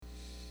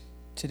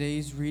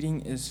Today's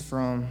reading is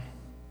from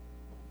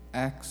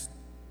Acts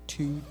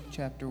 2,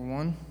 chapter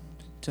 1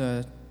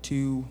 to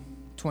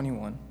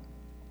 2:21.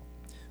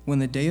 When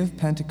the day of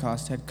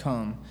Pentecost had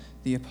come,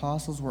 the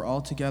apostles were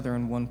all together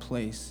in one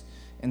place,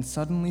 and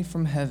suddenly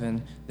from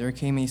heaven there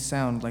came a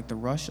sound like the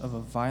rush of a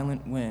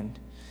violent wind,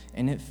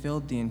 and it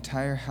filled the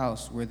entire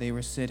house where they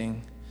were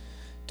sitting.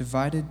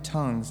 Divided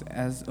tongues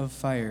as of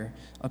fire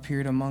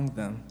appeared among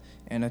them,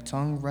 and a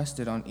tongue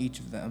rested on each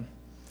of them.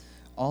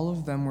 All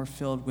of them were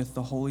filled with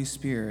the Holy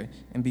Spirit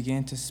and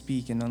began to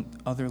speak in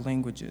other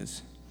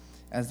languages,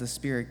 as the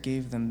Spirit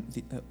gave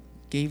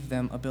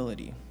them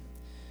ability.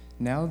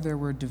 Now there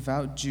were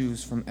devout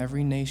Jews from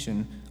every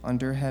nation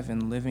under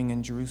heaven living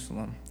in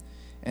Jerusalem.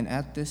 And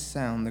at this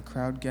sound the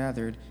crowd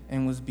gathered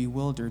and was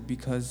bewildered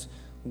because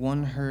each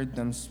one heard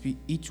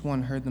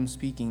them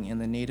speaking in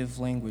the native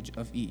language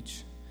of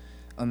each.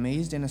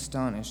 Amazed and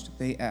astonished,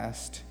 they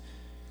asked,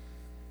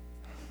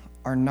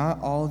 "Are not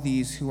all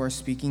these who are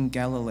speaking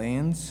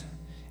Galileans?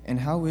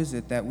 And how is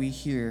it that we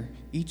hear,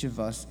 each of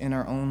us, in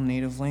our own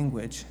native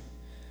language?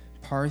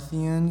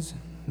 Parthians,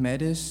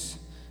 Medes,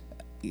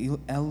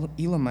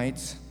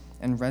 Elamites,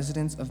 and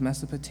residents of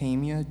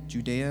Mesopotamia,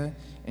 Judea,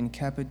 and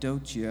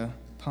Cappadocia,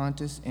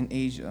 Pontus and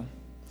Asia,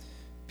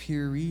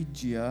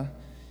 Phrygia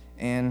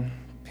and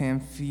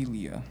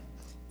Pamphylia,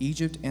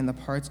 Egypt and the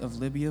parts of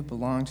Libya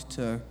belonged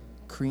to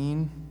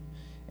Cyrene,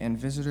 and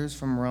visitors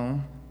from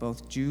Rome,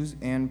 both Jews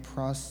and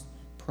proselytes,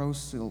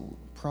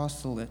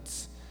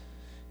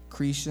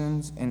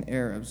 Cretans and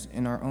Arabs,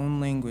 in our own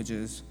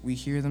languages, we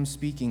hear them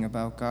speaking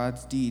about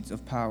God's deeds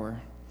of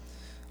power."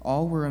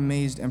 All were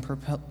amazed and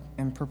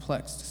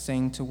perplexed,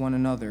 saying to one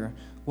another,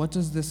 "What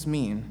does this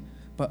mean?"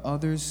 But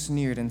others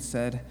sneered and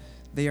said,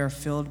 "They are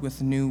filled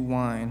with new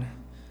wine."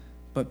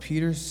 But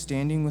Peter,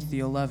 standing with the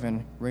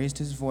 11, raised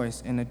his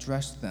voice and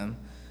addressed them,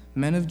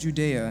 "Men of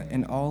Judea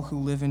and all who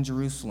live in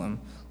Jerusalem,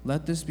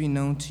 let this be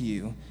known to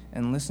you,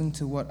 and listen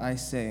to what I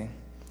say.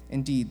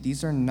 Indeed,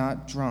 these are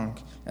not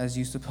drunk, as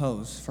you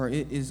suppose, for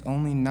it is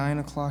only 9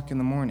 o'clock in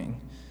the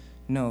morning.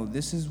 No,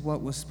 this is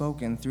what was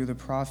spoken through the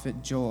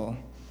prophet Joel.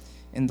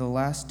 In the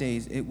last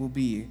days it will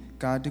be,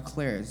 God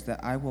declares,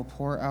 that I will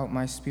pour out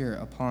my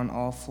Spirit upon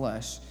all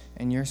flesh,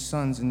 and your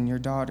sons and your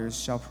daughters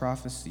shall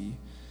prophesy,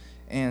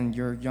 and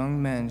your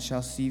young men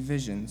shall see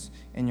visions,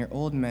 and your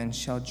old men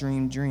shall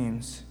dream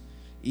dreams.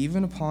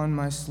 Even upon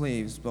my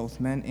slaves,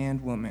 both men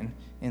and women,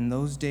 in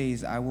those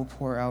days I will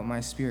pour out my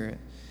Spirit,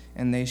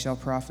 and they shall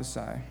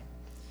prophesy.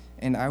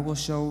 And I will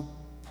show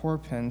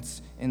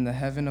portents in the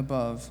heaven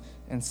above,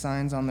 and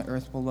signs on the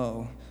earth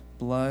below,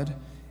 blood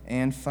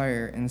and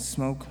fire and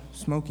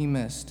smoky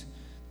mist.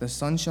 The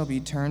sun shall be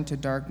turned to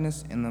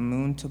darkness and the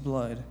moon to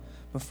blood,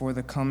 before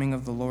the coming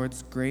of the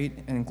Lord's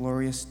great and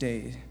glorious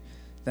day.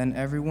 Then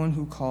everyone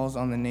who calls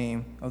on the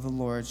name of the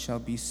Lord shall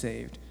be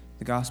saved."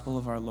 The gospel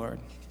of our Lord.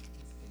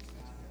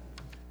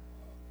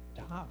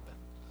 Stop.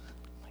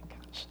 Oh my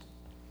gosh.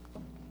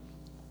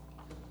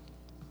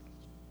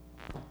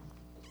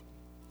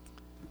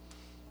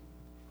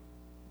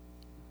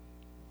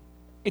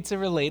 It's a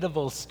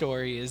relatable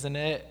story, isn't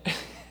it?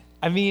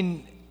 I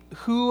mean,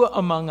 who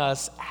among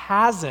us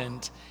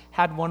hasn't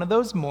had one of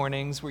those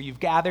mornings where you've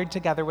gathered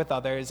together with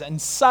others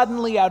and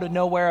suddenly out of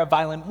nowhere a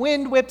violent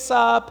wind whips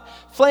up,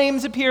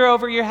 flames appear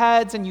over your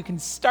heads, and you can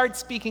start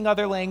speaking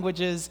other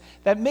languages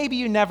that maybe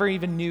you never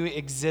even knew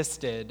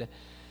existed?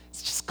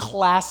 It's just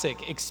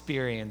classic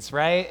experience,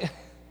 right?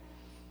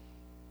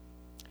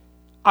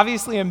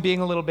 Obviously, I'm being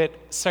a little bit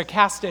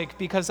sarcastic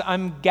because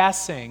I'm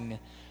guessing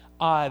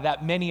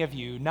that many of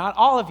you, not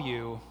all of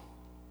you,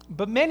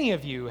 but many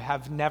of you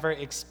have never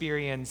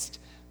experienced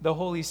the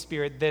Holy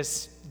Spirit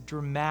this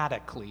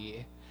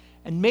dramatically.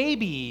 And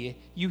maybe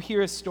you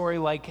hear a story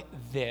like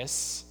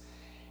this,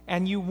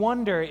 and you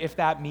wonder if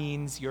that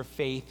means your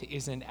faith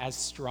isn't as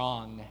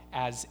strong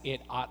as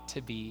it ought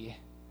to be.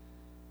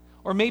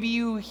 Or maybe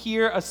you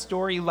hear a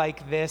story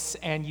like this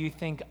and you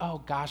think, oh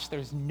gosh,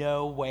 there's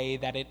no way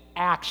that it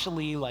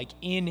actually, like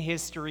in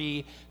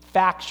history,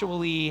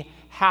 factually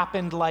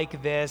happened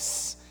like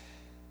this.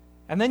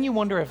 And then you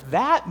wonder if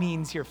that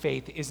means your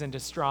faith isn't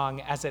as strong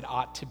as it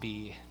ought to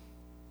be.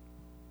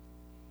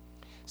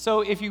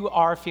 So if you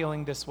are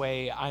feeling this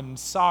way, I'm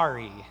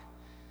sorry.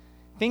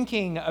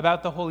 Thinking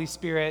about the Holy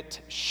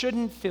Spirit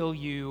shouldn't fill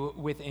you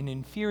with an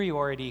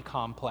inferiority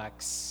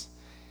complex.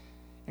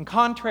 And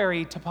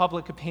contrary to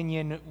public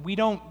opinion, we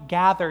don't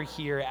gather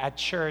here at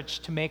church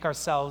to make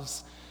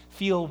ourselves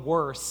feel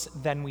worse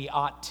than we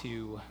ought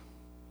to.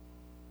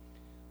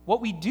 What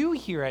we do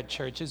here at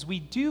church is we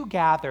do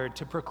gather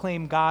to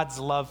proclaim God's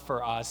love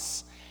for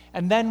us,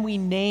 and then we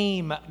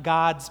name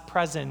God's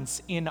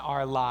presence in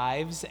our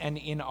lives and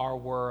in our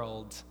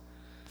world.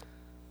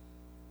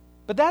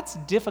 But that's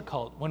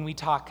difficult when we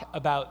talk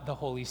about the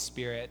Holy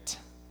Spirit.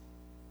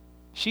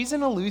 She's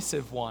an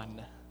elusive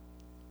one.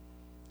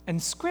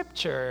 And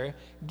Scripture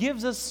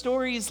gives us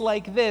stories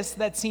like this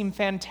that seem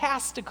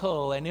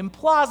fantastical and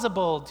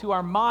implausible to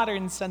our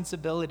modern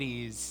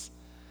sensibilities.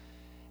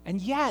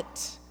 And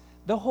yet,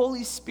 The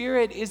Holy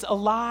Spirit is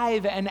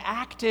alive and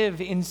active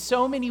in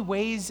so many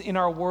ways in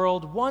our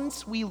world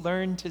once we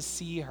learn to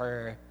see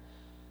her.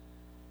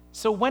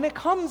 So when it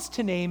comes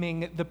to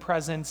naming the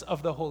presence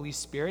of the Holy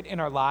Spirit in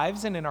our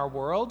lives and in our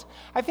world,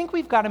 I think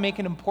we've got to make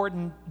an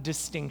important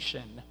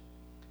distinction.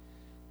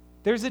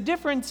 There's a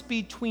difference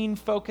between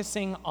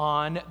focusing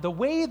on the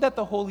way that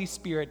the Holy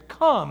Spirit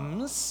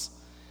comes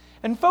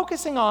and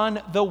focusing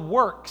on the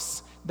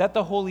works that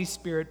the Holy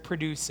Spirit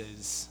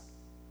produces.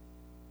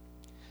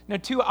 Now,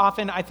 too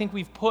often, I think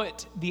we've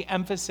put the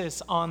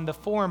emphasis on the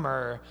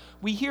former.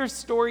 We hear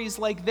stories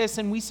like this,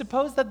 and we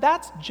suppose that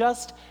that's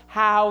just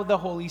how the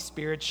Holy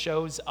Spirit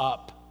shows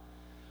up.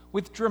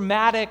 With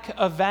dramatic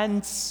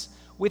events,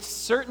 with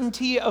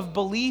certainty of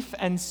belief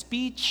and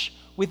speech,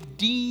 with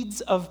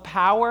deeds of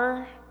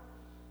power.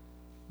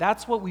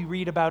 That's what we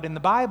read about in the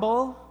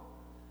Bible.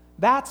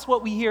 That's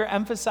what we hear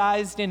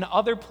emphasized in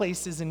other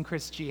places in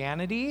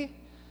Christianity.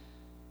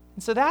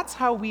 And so that's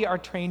how we are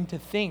trained to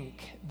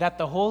think that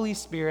the Holy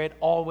Spirit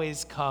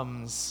always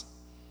comes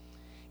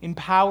in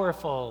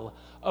powerful,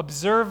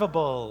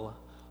 observable,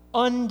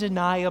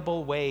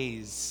 undeniable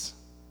ways.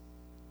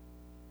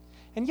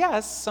 And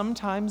yes,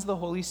 sometimes the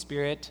Holy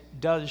Spirit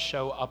does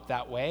show up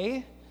that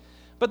way,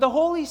 but the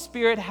Holy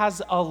Spirit has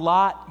a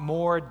lot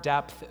more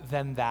depth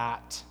than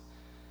that.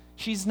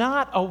 She's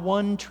not a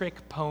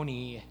one-trick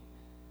pony.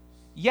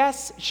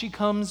 Yes, she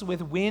comes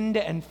with wind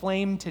and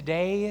flame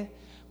today,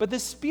 but the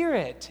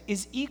Spirit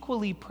is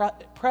equally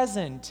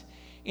present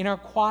in our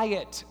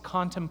quiet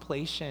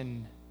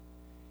contemplation,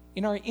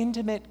 in our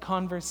intimate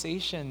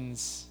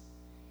conversations,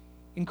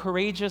 in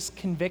courageous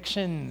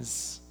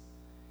convictions,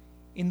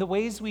 in the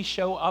ways we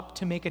show up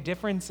to make a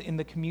difference in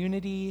the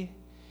community,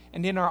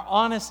 and in our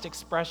honest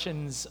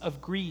expressions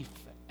of grief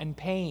and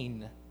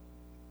pain.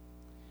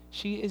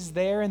 She is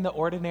there in the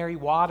ordinary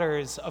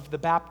waters of the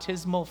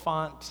baptismal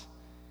font.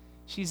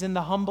 She's in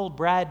the humble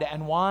bread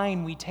and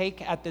wine we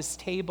take at this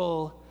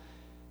table.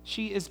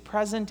 She is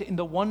present in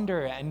the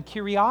wonder and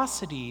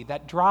curiosity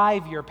that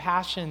drive your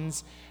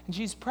passions, and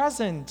she's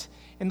present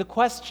in the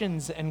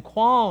questions and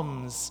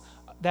qualms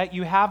that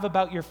you have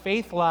about your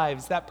faith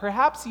lives that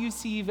perhaps you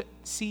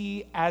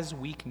see as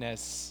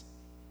weakness.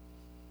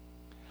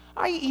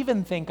 I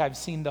even think I've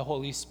seen the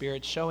Holy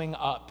Spirit showing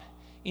up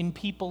in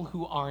people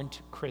who aren't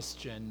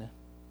Christian.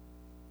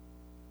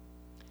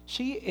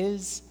 She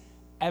is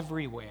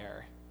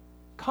everywhere,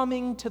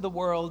 coming to the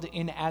world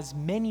in as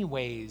many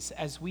ways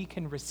as we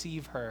can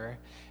receive her.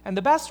 And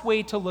the best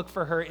way to look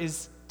for her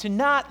is to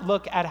not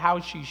look at how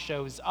she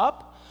shows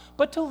up,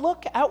 but to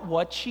look at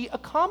what she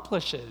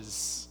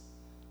accomplishes.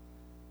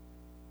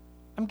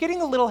 I'm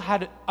getting a little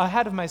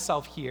ahead of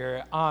myself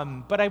here,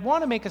 but I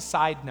want to make a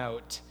side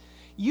note.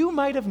 You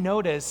might have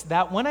noticed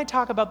that when I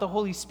talk about the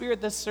Holy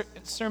Spirit this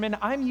sermon,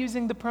 I'm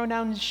using the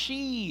pronouns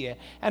she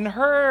and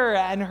her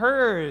and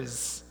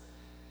hers.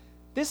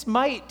 This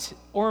might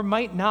or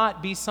might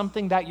not be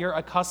something that you're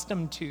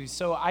accustomed to,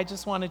 so I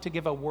just wanted to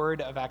give a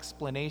word of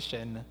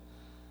explanation.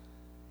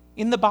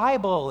 In the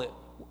Bible,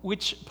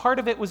 which part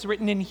of it was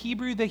written in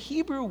Hebrew, the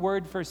Hebrew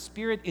word for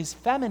spirit is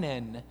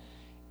feminine.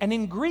 And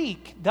in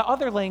Greek, the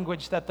other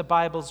language that the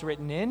Bible's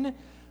written in,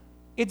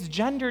 it's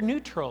gender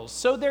neutral.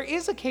 So there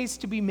is a case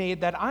to be made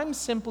that I'm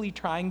simply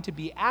trying to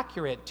be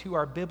accurate to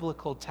our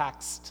biblical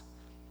text.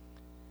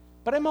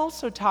 But I'm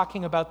also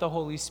talking about the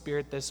Holy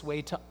Spirit this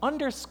way to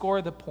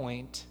underscore the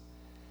point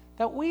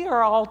that we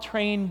are all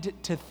trained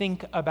to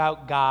think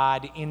about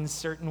God in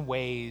certain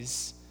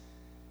ways.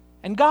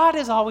 And God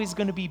is always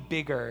going to be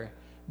bigger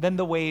than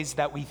the ways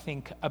that we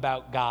think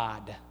about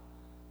God.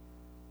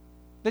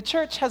 The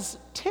church has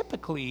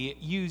typically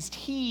used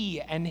he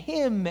and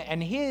him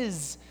and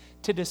his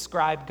to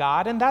describe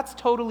God, and that's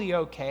totally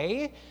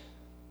okay.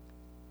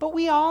 But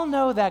we all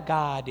know that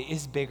God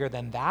is bigger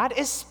than that,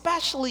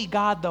 especially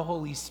God the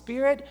Holy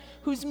Spirit,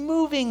 who's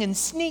moving and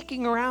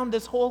sneaking around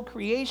this whole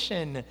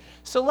creation.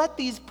 So let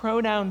these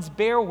pronouns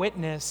bear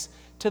witness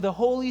to the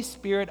Holy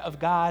Spirit of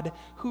God,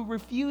 who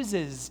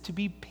refuses to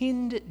be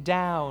pinned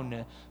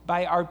down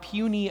by our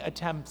puny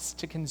attempts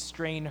to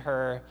constrain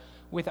her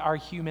with our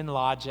human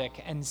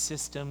logic and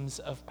systems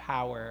of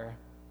power.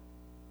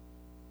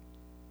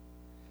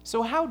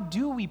 So how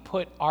do we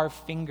put our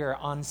finger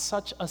on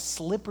such a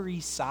slippery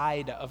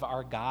side of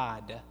our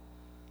God?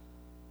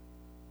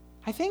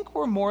 I think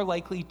we're more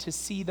likely to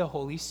see the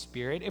Holy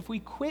Spirit if we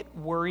quit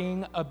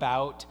worrying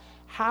about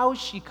how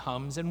she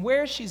comes and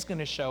where she's going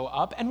to show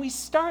up, and we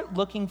start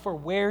looking for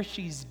where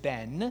she's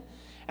been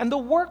and the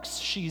works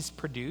she's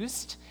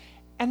produced,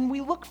 and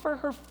we look for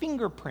her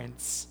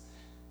fingerprints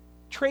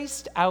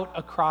traced out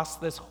across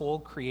this whole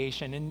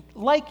creation. And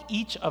like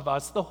each of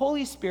us, the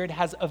Holy Spirit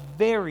has a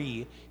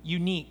very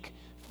unique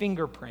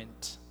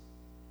fingerprint.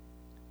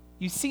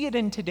 You see it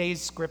in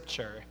today's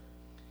scripture.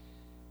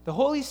 The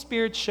Holy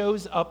Spirit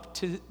shows up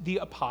to the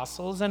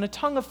apostles, and a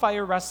tongue of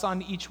fire rests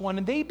on each one,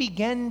 and they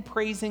begin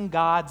praising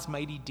God's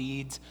mighty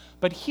deeds.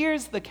 But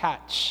here's the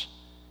catch.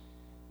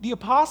 The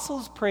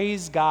apostles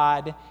praise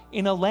God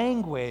in a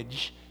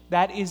language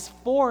that is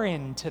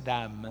foreign to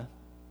them.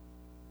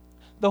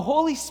 The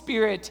Holy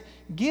Spirit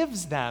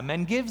gives them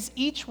and gives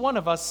each one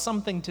of us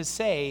something to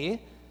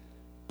say,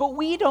 but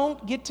we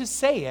don't get to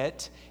say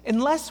it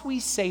unless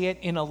we say it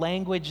in a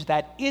language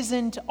that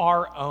isn't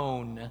our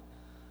own.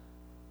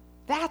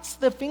 That's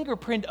the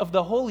fingerprint of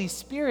the Holy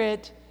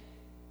Spirit,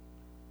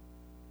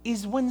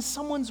 is when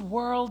someone's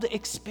world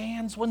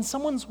expands, when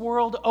someone's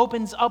world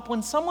opens up,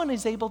 when someone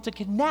is able to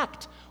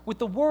connect with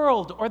the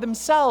world or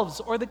themselves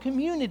or the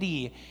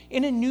community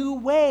in a new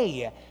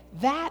way.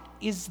 That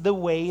is the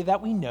way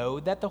that we know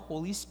that the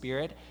Holy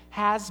Spirit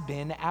has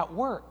been at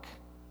work.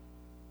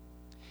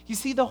 You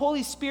see, the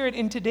Holy Spirit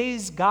in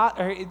today's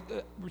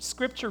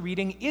scripture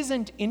reading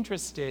isn't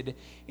interested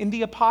in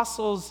the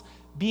apostles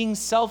being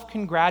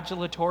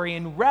self-congratulatory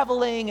and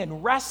reveling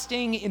and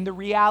resting in the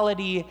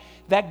reality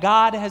that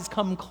God has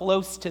come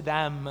close to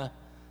them.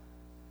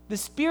 The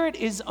Spirit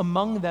is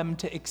among them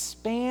to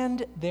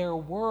expand their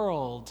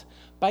world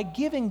by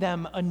giving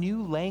them a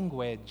new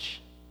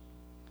language.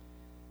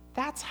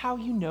 That's how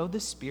you know the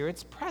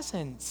Spirit's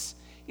presence,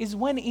 is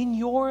when in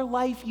your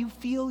life you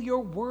feel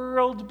your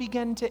world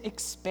begin to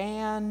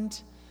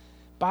expand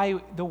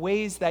by the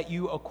ways that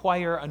you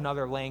acquire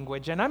another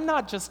language. And I'm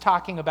not just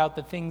talking about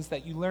the things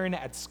that you learn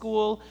at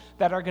school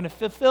that are going to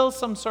fulfill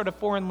some sort of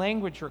foreign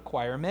language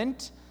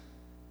requirement.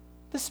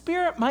 The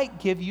Spirit might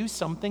give you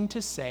something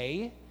to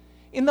say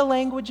in the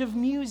language of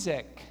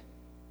music,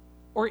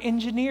 or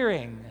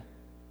engineering,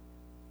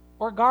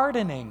 or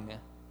gardening,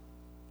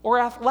 or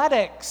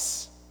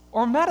athletics,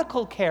 or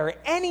medical care,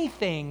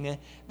 anything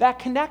that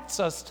connects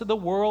us to the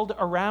world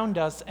around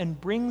us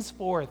and brings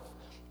forth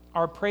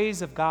our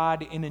praise of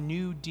God in a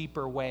new,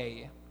 deeper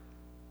way.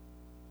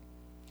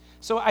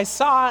 So I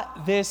saw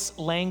this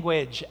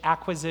language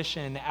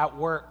acquisition at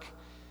work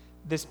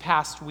this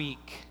past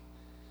week.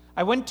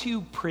 I went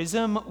to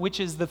Prism, which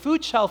is the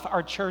food shelf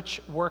our church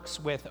works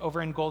with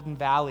over in Golden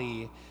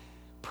Valley.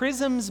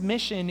 Prism's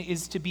mission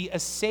is to be a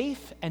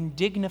safe and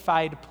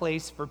dignified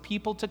place for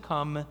people to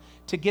come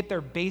to get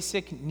their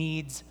basic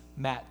needs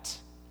met.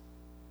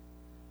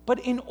 But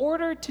in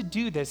order to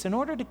do this, in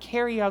order to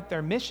carry out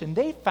their mission,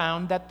 they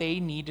found that they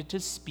needed to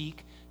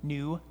speak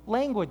new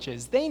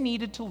languages. They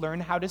needed to learn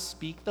how to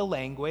speak the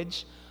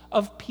language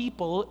of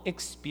people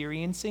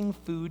experiencing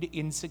food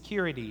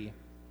insecurity.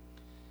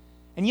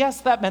 And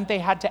yes, that meant they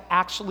had to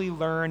actually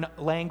learn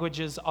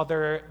languages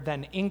other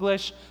than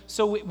English.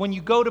 So when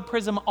you go to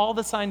Prism, all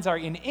the signs are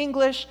in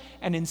English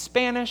and in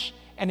Spanish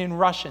and in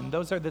Russian.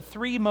 Those are the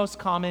three most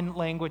common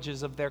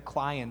languages of their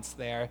clients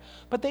there.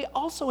 But they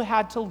also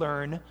had to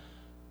learn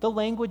the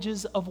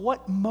languages of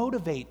what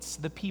motivates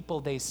the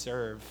people they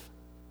serve.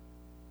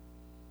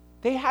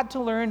 They had to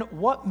learn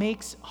what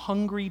makes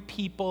hungry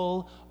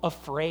people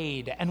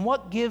afraid and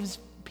what gives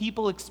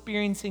people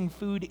experiencing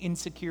food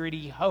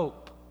insecurity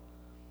hope.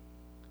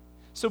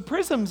 So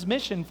Prism's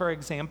mission, for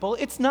example,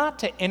 it's not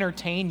to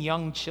entertain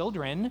young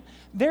children.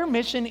 Their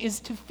mission is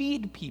to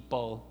feed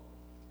people.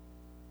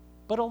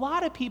 But a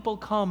lot of people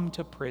come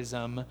to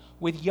Prism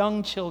with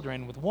young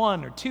children, with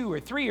 1 or 2 or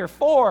 3 or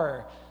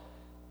 4.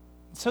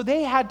 So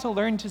they had to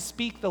learn to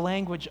speak the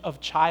language of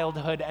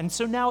childhood. And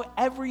so now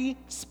every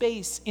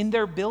space in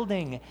their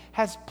building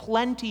has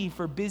plenty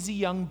for busy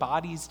young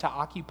bodies to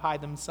occupy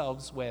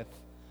themselves with.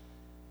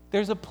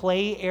 There's a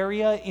play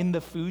area in the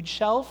food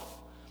shelf,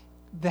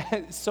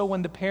 so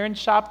when the parents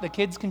shop, the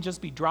kids can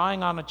just be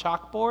drawing on a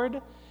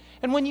chalkboard.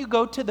 And when you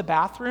go to the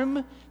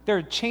bathroom, there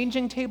are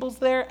changing tables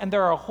there, and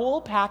there are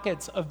whole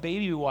packets of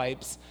baby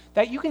wipes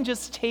that you can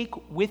just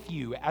take with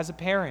you as a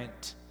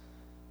parent.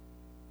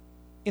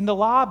 In the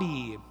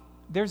lobby,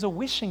 there's a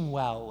wishing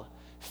well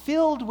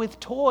filled with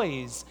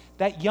toys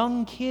that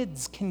young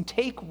kids can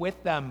take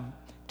with them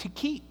to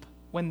keep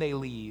when they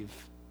leave.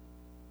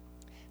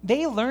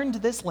 They learned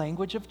this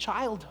language of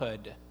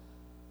childhood.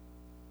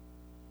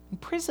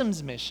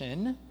 Prism's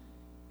mission,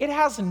 it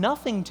has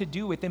nothing to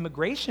do with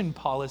immigration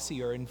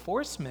policy or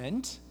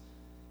enforcement.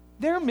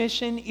 Their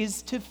mission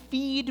is to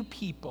feed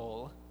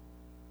people.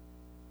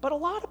 But a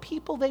lot of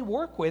people they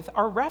work with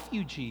are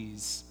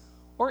refugees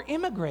or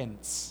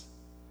immigrants.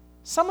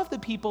 Some of the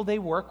people they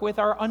work with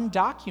are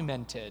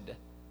undocumented.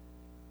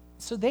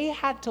 So they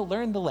had to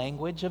learn the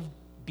language of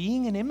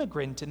being an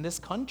immigrant in this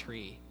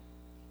country.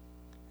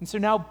 And so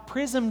now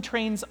Prism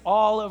trains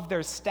all of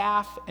their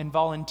staff and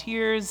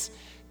volunteers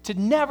to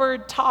never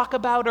talk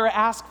about or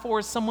ask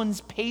for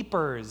someone's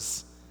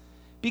papers,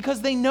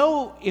 because they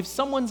know if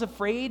someone's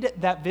afraid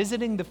that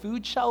visiting the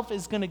food shelf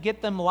is going to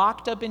get them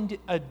locked up in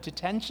a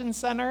detention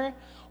center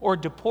or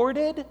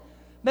deported,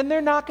 then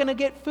they're not going to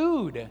get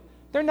food.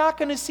 They're not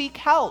going to seek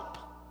help.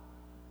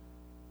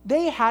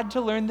 They had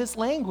to learn this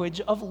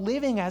language of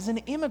living as an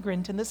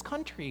immigrant in this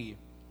country.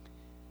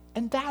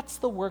 And that's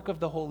the work of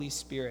the Holy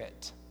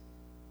Spirit.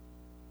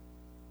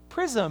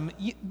 Prism,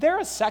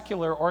 they're a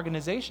secular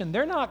organization.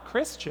 They're not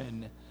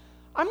Christian.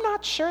 I'm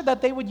not sure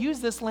that they would use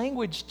this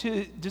language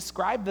to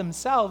describe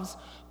themselves,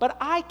 but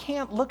I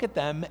can't look at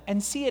them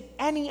and see it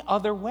any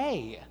other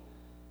way.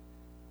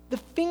 the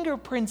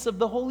fingerprints of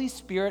the Holy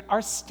Spirit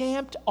are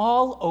stamped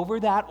all over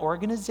that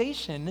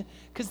organization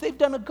because they've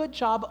done a good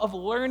job of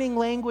learning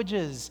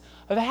languages,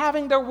 of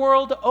having their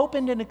world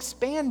opened and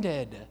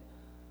expanded.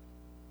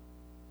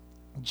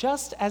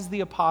 Just as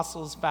the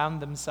apostles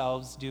found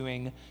themselves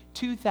doing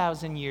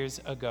 2,000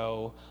 years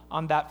ago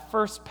on that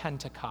first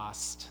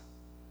Pentecost.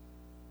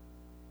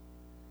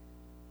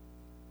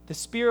 The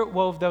Spirit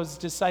wove those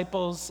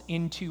disciples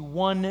into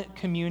one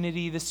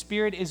community. The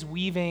Spirit is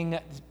weaving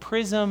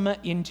Prism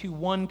into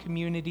one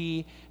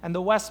community and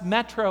the West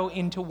Metro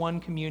into one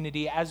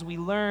community as we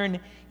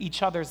learn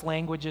each other's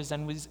languages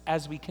and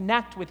as we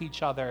connect with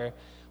each other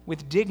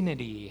with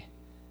dignity.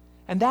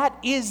 And that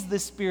is the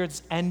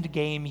Spirit's end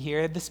game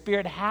here. The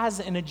Spirit has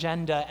an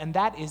agenda, and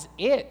that is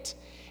it.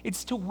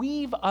 It's to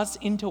weave us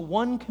into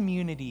one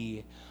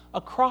community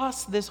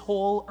across this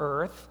whole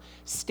earth,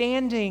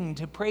 standing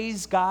to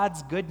praise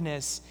God's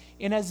goodness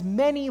in as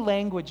many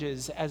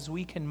languages as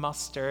we can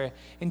muster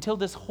until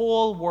this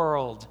whole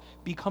world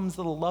becomes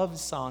the love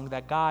song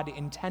that God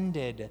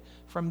intended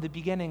from the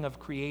beginning of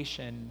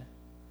creation.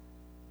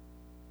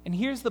 And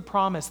here's the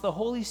promise: the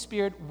Holy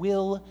Spirit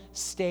will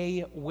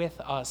stay with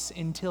us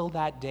until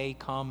that day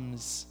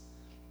comes.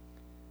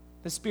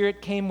 The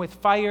Spirit came with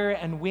fire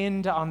and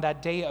wind on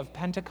that day of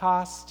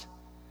Pentecost.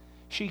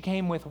 She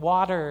came with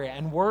water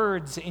and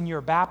words in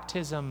your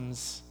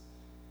baptisms.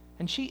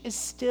 And she is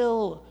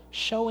still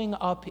showing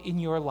up in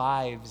your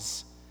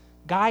lives,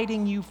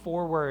 guiding you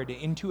forward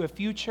into a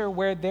future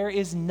where there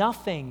is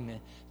nothing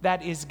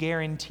that is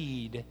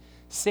guaranteed,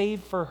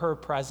 save for her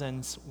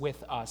presence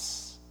with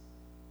us.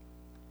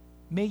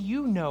 May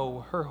you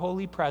know her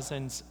holy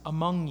presence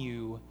among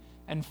you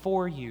and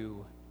for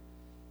you,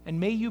 and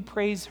may you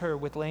praise her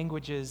with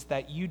languages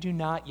that you do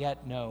not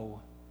yet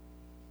know.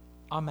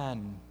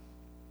 Amen.